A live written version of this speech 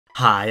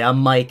Hi, I'm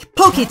Mike,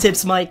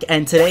 PokeTips Mike,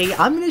 and today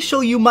I'm going to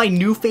show you my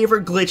new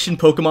favorite glitch in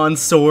Pokemon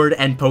Sword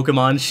and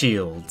Pokemon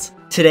Shield.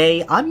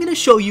 Today, I'm going to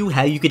show you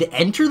how you could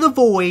enter the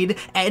void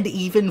and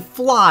even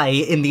fly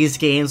in these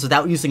games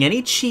without using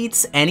any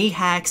cheats, any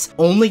hacks,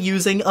 only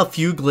using a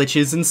few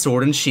glitches in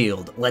Sword and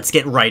Shield. Let's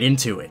get right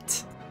into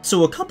it.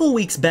 So a couple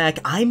weeks back,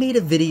 I made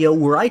a video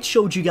where I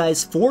showed you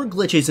guys 4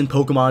 glitches in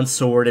Pokemon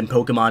Sword and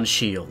Pokemon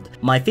Shield.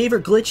 My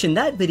favorite glitch in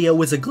that video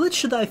was a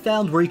glitch that I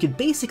found where you could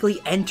basically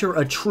enter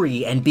a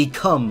tree and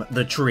become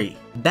the tree.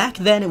 Back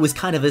then, it was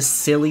kind of a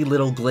silly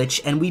little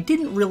glitch, and we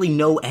didn't really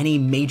know any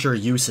major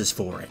uses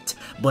for it.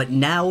 But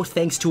now,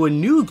 thanks to a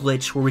new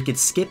glitch where we could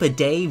skip a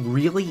day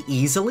really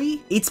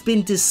easily, it's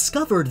been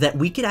discovered that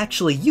we could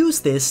actually use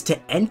this to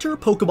enter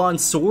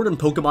Pokemon Sword and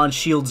Pokemon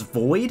Shield's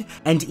void,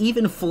 and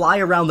even fly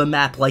around the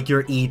map like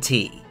your ET.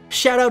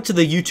 Shout out to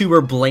the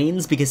YouTuber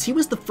Blaines, because he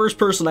was the first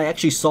person I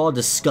actually saw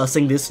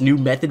discussing this new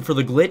method for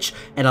the glitch,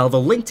 and I'll have a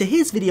link to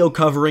his video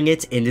covering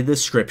it in the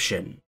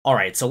description.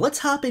 Alright, so let's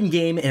hop in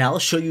game and I'll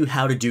show you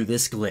how to do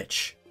this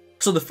glitch.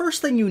 So the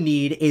first thing you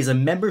need is a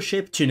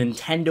membership to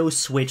Nintendo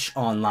Switch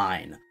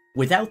Online.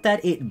 Without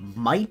that, it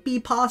might be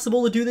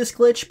possible to do this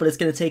glitch, but it's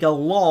going to take a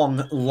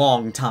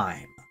long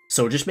time.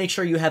 So just make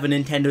sure you have a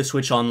Nintendo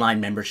Switch Online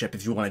membership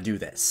if you want to do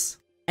this.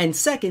 And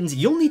second,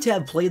 you'll need to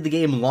have played the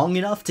game long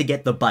enough to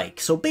get the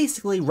bike, so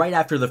basically right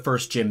after the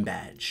first gym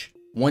badge.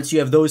 Once you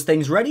have those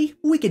things ready,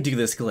 we can do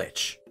this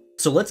glitch.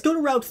 So let's go to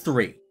Route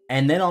 3,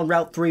 and then on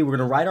Route 3 we're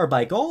going to ride our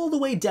bike all the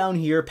way down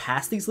here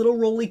past these little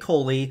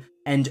roly-coly,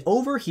 and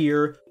over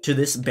here to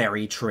this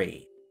berry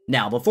tree.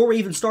 Now, before we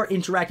even start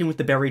interacting with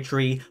the berry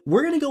tree,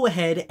 we're going to go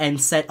ahead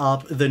and set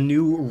up the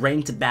new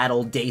ranked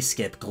battle day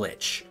skip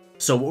glitch.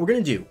 So what we're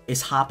going to do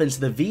is hop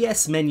into the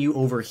VS menu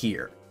over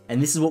here.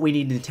 And this is what we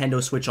need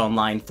Nintendo Switch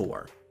Online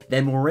for.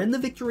 Then when we're in the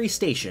Victory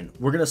Station,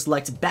 we're going to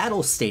select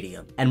Battle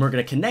Stadium, and we're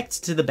going to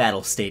connect to the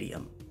Battle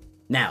Stadium.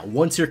 Now,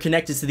 once you're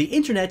connected to the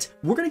internet,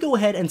 we're going to go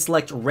ahead and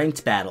select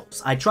Ranked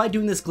Battles. I tried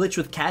doing this glitch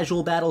with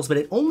casual battles, but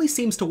it only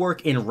seems to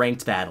work in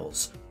Ranked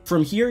Battles.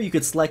 From here, you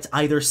could select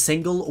either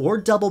single or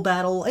double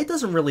battle. It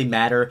doesn't really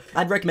matter.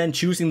 I'd recommend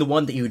choosing the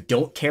one that you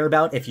don't care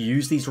about if you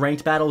use these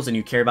ranked battles and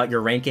you care about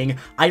your ranking.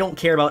 I don't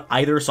care about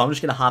either, so I'm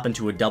just going to hop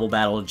into a double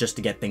battle just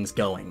to get things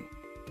going.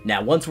 Now,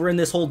 once we're in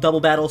this whole double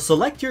battle,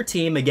 select your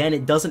team. Again,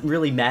 it doesn't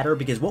really matter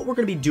because what we're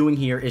going to be doing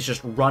here is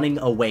just running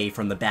away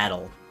from the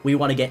battle. We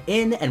want to get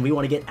in and we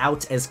want to get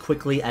out as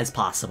quickly as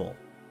possible.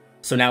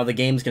 So now the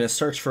game's going to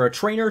search for a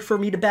trainer for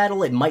me to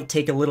battle. It might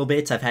take a little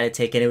bit. I've had it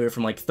take anywhere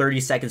from like 30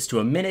 seconds to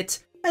a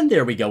minute. And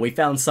there we go. We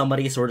found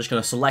somebody, so we're just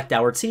going to select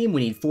our team. We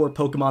need 4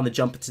 Pokemon to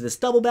jump into this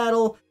double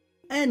battle.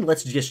 And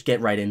let's just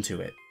get right into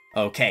it.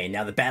 Okay,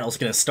 now the battle's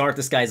gonna start.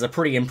 This guy's a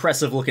pretty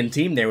impressive looking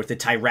team there with the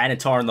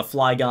Tyranitar and the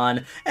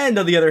Flygon, and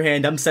on the other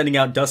hand, I'm sending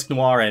out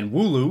Dusknoir and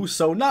Wooloo,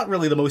 so not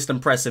really the most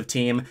impressive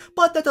team,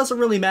 but that doesn't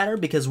really matter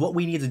because what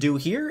we need to do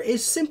here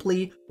is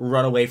simply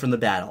run away from the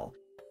battle.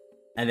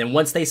 And then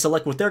once they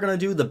select what they're gonna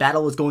do, the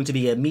battle is going to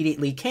be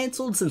immediately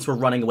cancelled since we're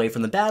running away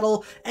from the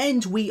battle,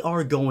 and we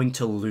are going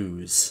to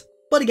lose.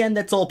 But again,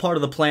 that's all part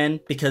of the plan,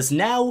 because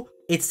now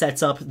it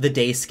sets up the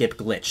day skip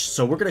glitch.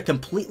 So we're going to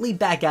completely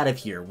back out of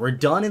here. We're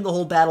done in the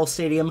whole battle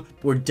stadium.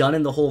 We're done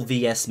in the whole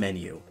VS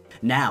menu.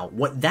 Now,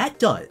 what that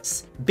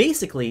does,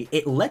 basically,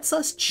 it lets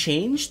us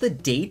change the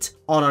date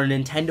on our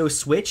Nintendo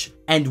Switch,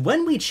 and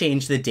when we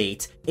change the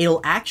date,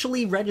 it'll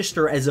actually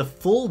register as a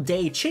full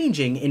day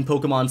changing in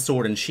Pokemon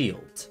Sword and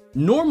Shield.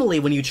 Normally,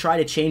 when you try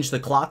to change the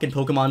clock in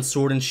Pokemon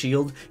Sword and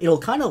Shield, it'll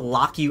kind of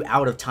lock you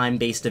out of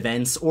time-based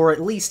events, or at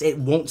least it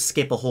won't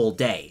skip a whole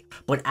day.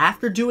 But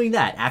after doing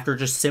that, after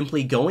just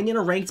simply going in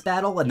a ranked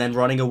battle and then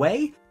running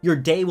away, your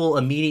day will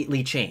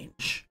immediately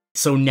change.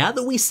 So now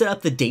that we set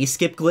up the day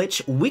skip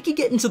glitch, we can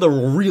get into the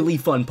really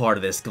fun part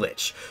of this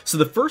glitch. So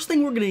the first thing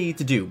we're going to need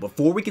to do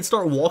before we can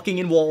start walking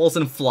in walls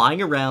and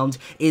flying around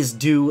is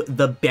do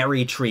the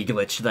berry tree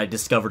glitch that I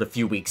discovered a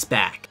few weeks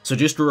back. So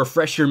just to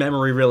refresh your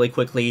memory really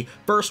quickly,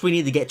 first we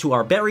need to get to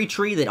our berry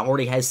tree that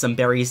already has some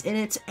berries in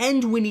it,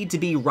 and we need to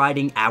be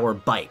riding our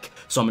bike.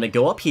 So I'm going to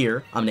go up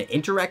here, I'm going to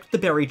interact with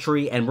the berry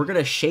tree, and we're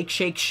going to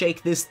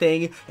shake this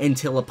thing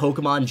until a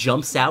Pokemon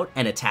jumps out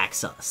and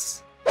attacks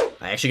us.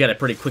 I actually got it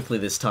pretty quickly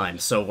this time,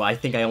 so I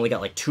think I only got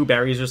like 2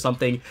 berries or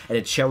something, and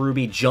a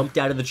Cherubi jumped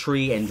out of the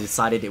tree and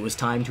decided it was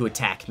time to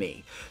attack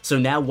me. So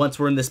now, once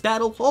we're in this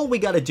battle, all we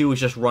gotta do is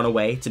just run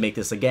away to make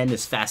this again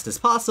as fast as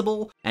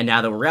possible, and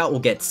now that we're out,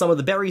 we'll get some of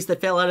the berries that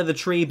fell out of the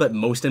tree, but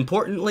most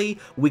importantly,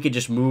 we can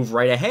just move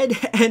right ahead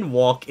and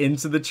walk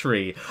into the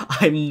tree.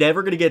 I'm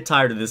never gonna get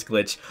tired of this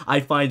glitch. I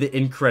find it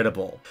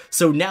incredible.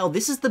 So now,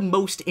 this is the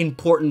most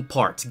important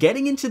part.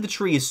 Getting into the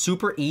tree is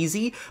super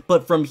easy,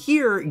 but from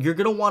here, you're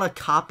gonna want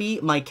to copy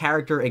my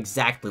character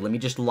exactly. Let me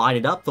just line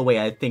it up the way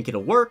I think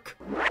it'll work.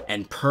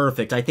 And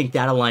perfect. I think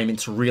that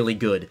alignment's really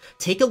good.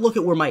 Take a look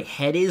at where my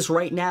head is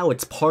right now.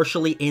 It's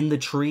partially in the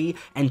tree.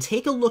 And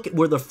take a look at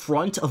where the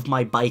front of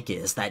my bike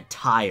is, that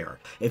tire.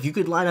 If you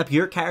could line up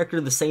your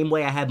character the same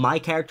way I have my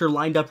character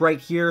lined up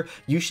right here,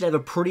 you should have a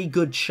pretty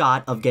good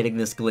shot of getting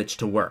this glitch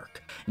to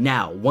work.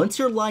 Now, once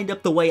you're lined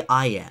up the way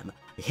I am,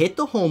 hit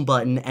the home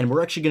button, and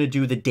we're actually going to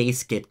do the day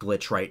skip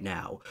glitch right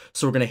now.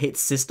 So we're going to hit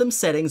system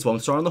settings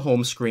once we're on the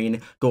home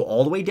screen, go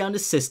all the way down to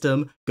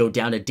system, go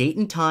down to date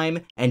and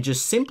time, and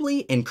just simply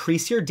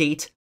increase your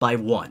date by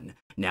 1.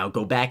 Now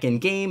go back in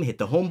game, hit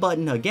the home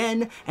button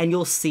again, and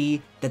you'll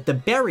see that the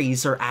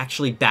berries are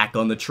actually back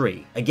on the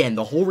tree. Again,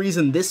 the whole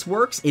reason this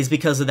works is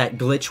because of that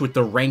glitch with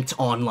the ranked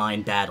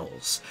online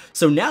battles.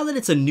 So now that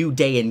it's a new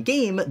day in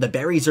game, the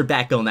berries are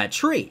back on that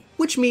tree,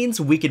 which means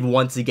we could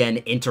once again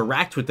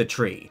interact with the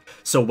tree.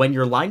 So when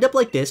you're lined up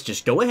like this,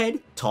 just go ahead,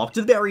 talk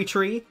to the berry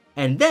tree,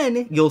 and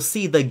then you'll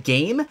see the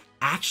game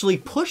actually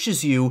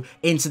pushes you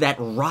into that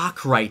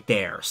rock right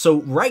there.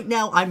 So right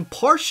now I'm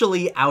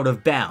partially out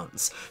of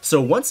bounds. So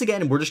once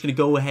again, we're just going to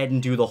go ahead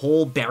and do the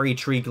whole berry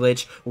tree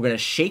glitch. We're going to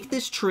shake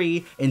this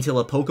tree until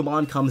a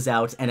Pokemon comes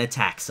out and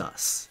attacks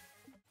us.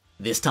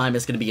 This time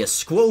it's going to be a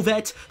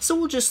Squovet, so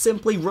we'll just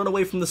simply run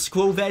away from the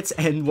Squovet,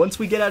 and once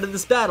we get out of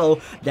this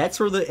battle, that's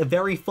where the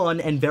very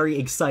fun and very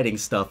exciting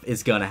stuff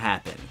is going to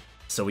happen.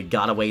 So we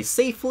got away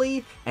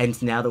safely,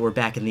 and now that we're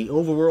back in the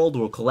overworld,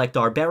 we'll collect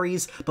our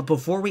berries. But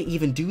before we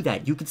even do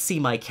that, you can see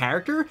my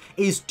character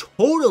is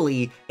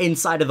totally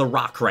inside of the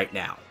rock right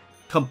now.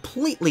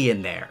 Completely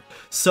in there.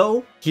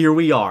 So here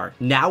we are.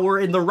 Now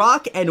we're in the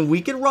rock and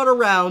we can run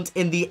around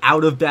in the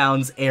out of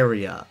bounds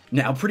area.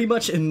 Now pretty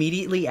much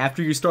immediately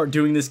after you start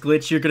doing this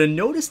glitch, you're going to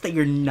notice that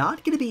you're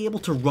not going to be able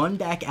to run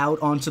back out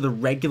onto the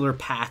regular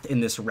path in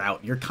this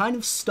route. You're kind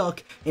of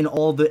stuck in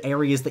all the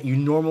areas that you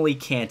normally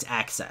can't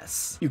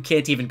access. You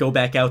can't even go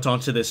back out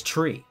onto this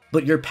tree.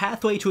 But your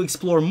pathway to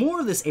explore more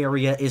of this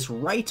area is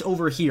right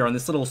over here on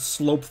this little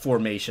slope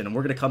formation, and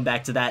we're going to come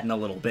back to that in a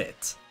little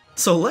bit.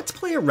 So let's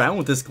play around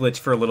with this glitch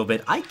for a little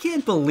bit. I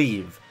can't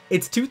believe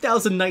it's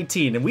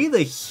 2019 and we have a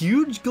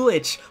huge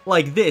glitch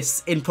like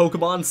this in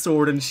Pokemon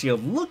Sword and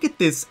Shield. Look at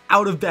this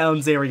out of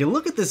bounds area.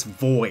 Look at this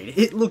void.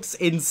 It looks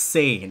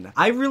insane.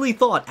 I really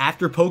thought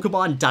after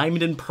Pokemon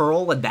Diamond and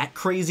Pearl and that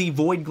crazy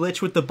void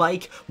glitch with the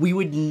bike, we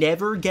would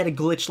never get a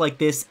glitch like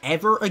this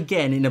ever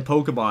again in a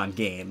Pokemon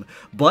game.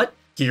 But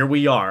here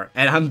we are,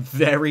 and I'm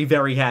very,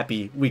 very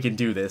happy we can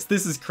do this.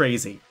 This is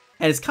crazy.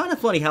 And it's kind of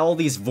funny how all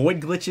these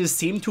void glitches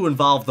seem to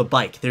involve the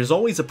bike. There's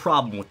always a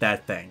problem with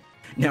that thing.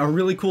 Now, a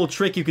really cool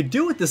trick you could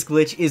do with this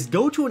glitch is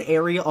go to an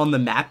area on the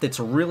map that's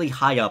really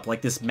high up,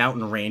 like this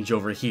mountain range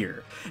over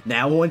here.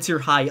 Now, once you're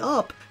high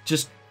up,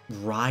 just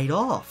ride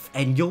off,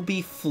 and you'll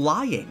be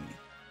flying.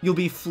 You'll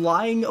be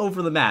flying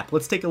over the map.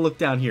 Let's take a look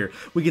down here.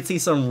 We can see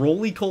some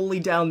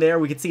roly-poly down there.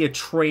 We can see a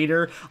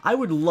trainer. I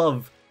would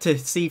love to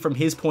see from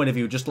his point of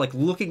view, just like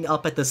looking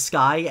up at the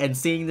sky and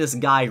seeing this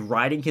guy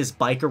riding his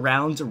bike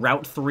around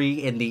Route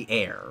 3 in the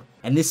air.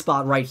 And this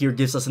spot right here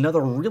gives us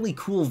another really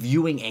cool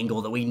viewing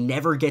angle that we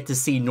never get to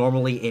see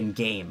normally in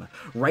game.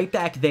 Right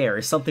back there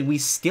is something we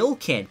still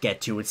can't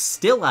get to. It's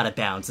still out of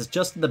bounds. It's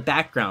just in the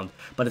background,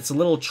 but it's a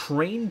little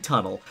train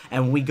tunnel.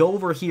 And when we go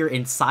over here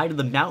inside of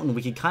the mountain,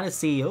 we can kind of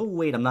see, oh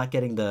wait, I'm not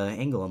getting the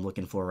angle I'm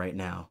looking for right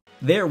now.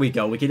 There we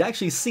go. We can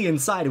actually see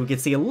inside. We can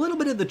see a little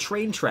bit of the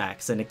train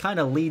tracks, and it kind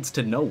of leads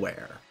to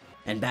nowhere.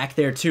 And back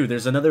there too,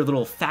 there's another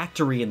little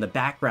factory in the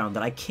background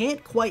that I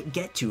can't quite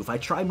get to. If I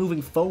try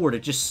moving forward,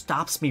 it just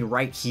stops me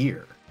right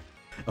here.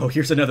 Oh,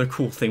 here's another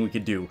cool thing we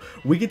could do.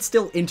 We could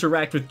still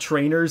interact with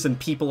trainers and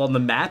people on the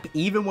map,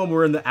 even when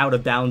we're in the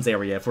out-of-bounds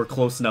area, if we're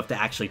close enough to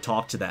actually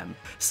talk to them.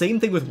 Same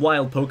thing with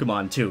wild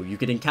Pokemon, too. You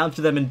could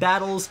encounter them in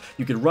battles,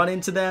 you could run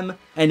into them,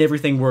 and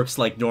everything works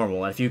like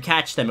normal. And if you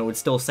catch them, it would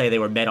still say they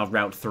were met on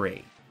Route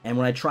 3. And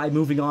when I try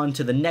moving on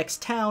to the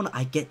next town,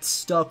 I get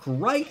stuck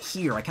right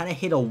here. I kind of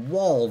hit a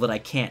wall that I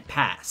can't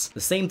pass. The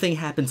same thing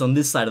happens on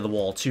this side of the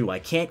wall, too. I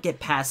can't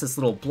get past this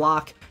little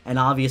block, and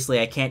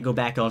obviously I can't go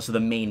back onto the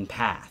main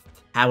path.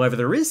 However,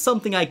 there is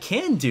something I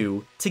can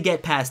do to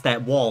get past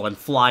that wall and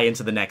fly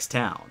into the next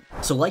town.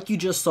 So like you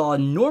just saw,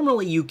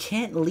 normally you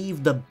can't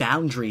leave the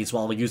boundaries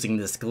while using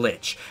this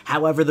glitch.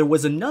 However, there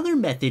was another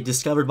method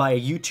discovered by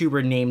a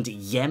YouTuber named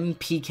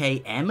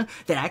YemPKM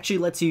that actually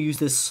lets you use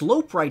this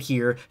slope right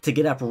here to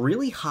get up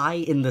really high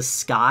in the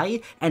sky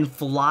and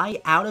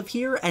fly out of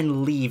here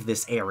and leave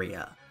this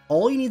area.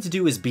 All you need to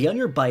do is be on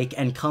your bike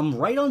and come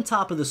right on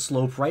top of the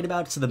slope right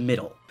about to the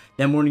middle.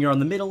 Then when you're on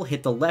the middle,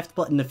 hit the left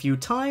button a few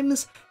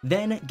times,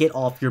 then get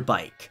off your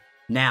bike.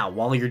 Now,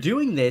 while you're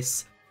doing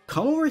this,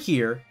 come over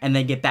here and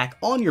then get back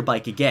on your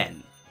bike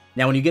again.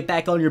 Now, when you get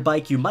back on your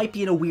bike, you might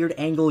be in a weird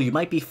angle, you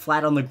might be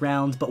flat on the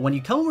ground, but when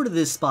you come over to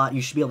this spot,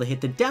 you should be able to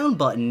hit the down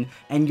button,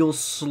 and you'll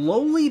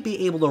slowly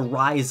be able to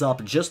rise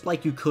up just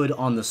like you could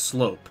on the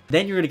slope.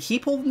 Then you're going to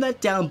keep holding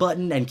that down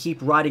button and keep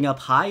riding up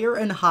higher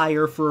and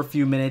higher for a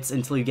few minutes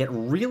until you get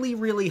really,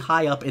 really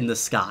high up in the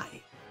sky.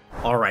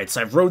 Alright,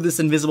 so I've rode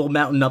this invisible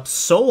mountain up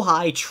so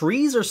high,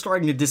 trees are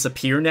starting to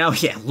disappear now.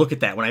 Yeah, look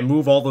at that. When I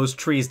move, all those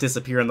trees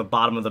disappear on the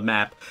bottom of the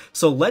map.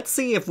 So let's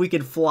see if we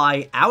can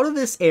fly out of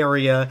this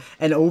area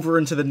and over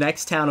into the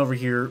next town over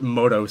here,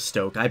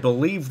 Motostoke. I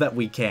believe that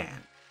we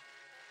can.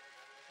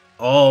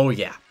 Oh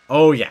yeah,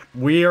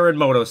 we are in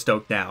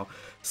Motostoke now.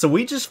 So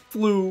we just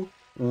flew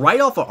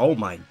right off of, oh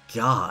my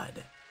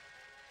god.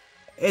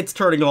 it's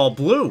turning all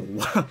blue.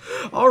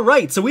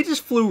 Alright, so we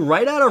just flew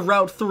right out of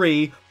Route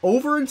 3,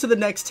 over into the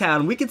next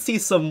town. We can see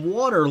some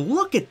water.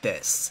 Look at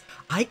this.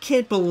 I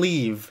can't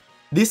believe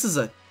this is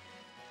a...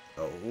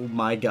 Oh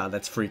my god,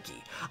 that's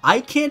freaky.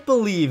 I can't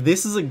believe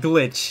this is a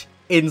glitch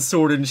in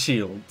Sword and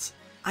Shield.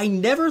 I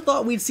never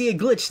thought we'd see a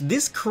glitch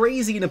this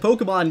crazy in a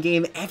Pokemon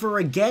game ever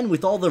again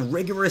with all the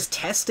rigorous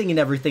testing and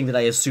everything that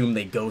I assume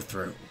they go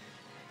through.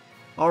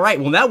 Alright,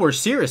 well now we're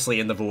seriously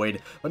in the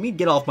void. Let me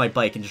get off my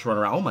bike and just run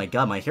around. Oh my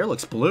god, my hair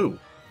looks blue.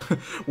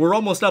 We're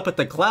almost up at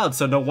the clouds,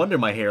 so no wonder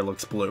my hair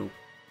looks blue.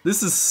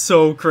 This is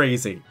so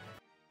crazy.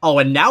 Oh,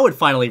 and now it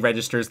finally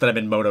registers that I'm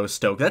in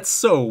motostoke. That's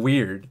so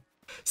weird.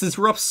 Since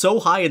we're up so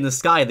high in the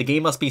sky, the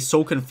game must be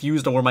so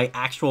confused on where my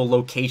actual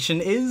location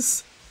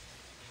is.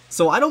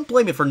 So I don't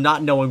blame it for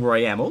not knowing where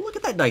I am. Oh, look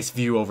at that nice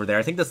view over there.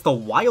 I think that's the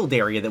wild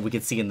area that we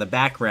can see in the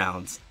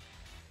background.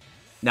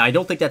 Now, I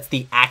don't think that's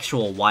the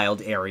actual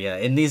wild area.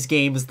 In these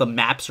games, the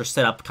maps are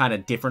set up kind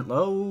of different.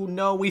 Oh,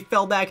 no, we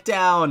fell back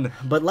down.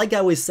 But like I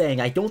was saying,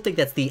 I don't think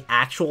that's the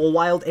actual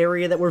wild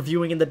area that we're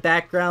viewing in the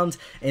background.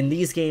 In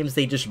these games,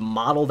 they just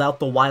modeled out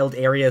the wild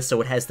area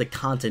so it has the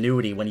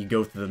continuity when you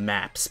go through the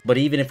maps. But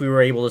even if we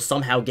were able to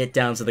somehow get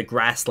down to the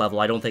grass level,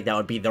 I don't think that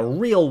would be the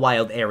real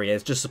wild area.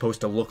 It's just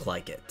supposed to look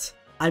like it.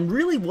 I'm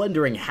really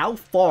wondering how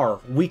far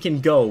we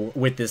can go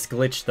with this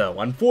glitch though.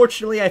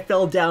 Unfortunately, I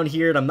fell down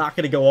here and I'm not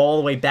going to go all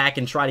the way back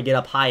and try to get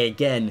up high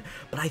again,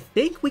 but I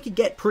think we could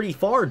get pretty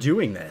far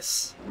doing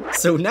this.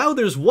 So now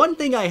there's one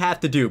thing I have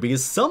to do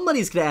because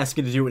somebody's going to ask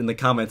me to do it in the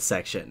comments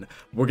section.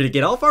 We're going to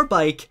get off our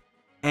bike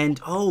and,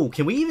 oh,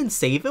 can we even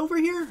save over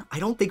here? I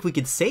don't think we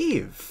could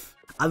save.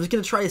 I was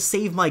going to try to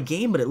save my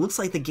game, but it looks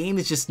like the game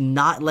is just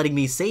not letting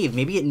me save.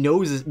 Maybe it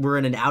knows we're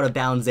in an out of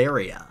bounds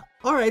area.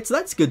 Alright, so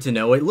that's good to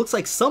know. It looks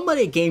like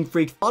somebody at Game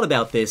Freak thought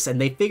about this,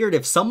 and they figured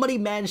if somebody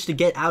managed to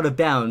get out of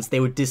bounds, they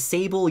would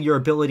disable your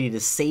ability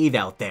to save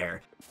out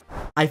there.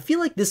 I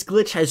feel like this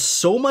glitch has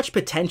so much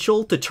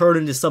potential to turn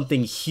into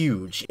something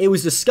huge. It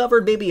was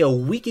discovered maybe a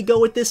week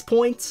ago at this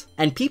point,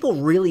 and people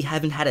really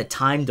haven't had a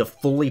time to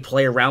fully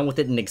play around with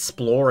it and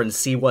explore and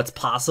see what's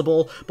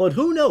possible, but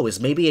who knows,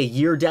 maybe a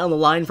year down the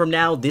line from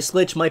now, this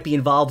glitch might be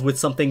involved with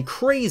something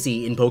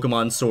crazy in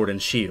Pokemon Sword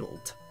and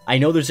Shield. I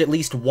know there's at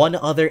least one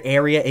other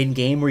area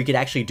in-game where you could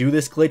actually do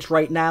this glitch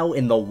right now,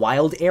 in the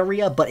wild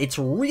area, but it's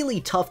really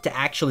tough to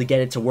actually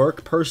get it to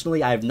work.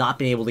 Personally, I have not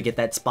been able to get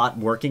that spot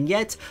working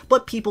yet,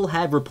 but people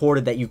have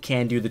reported that you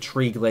can do the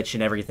tree glitch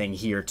and everything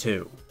here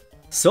too.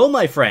 So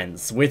my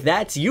friends, with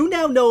that, you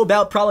now know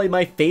about probably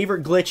my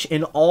favorite glitch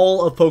in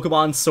all of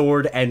Pokemon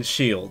Sword and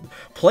Shield.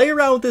 Play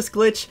around with this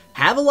glitch,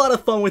 have a lot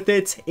of fun with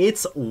it,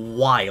 it's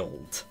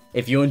wild.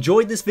 If you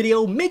enjoyed this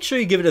video, make sure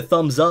you give it a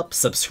thumbs up,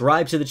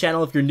 subscribe to the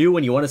channel if you're new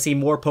and you want to see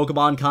more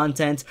Pokemon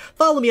content,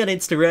 follow me on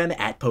Instagram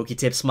at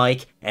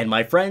PokeTipsMike, and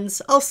my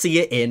friends, I'll see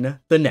you in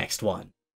the next one.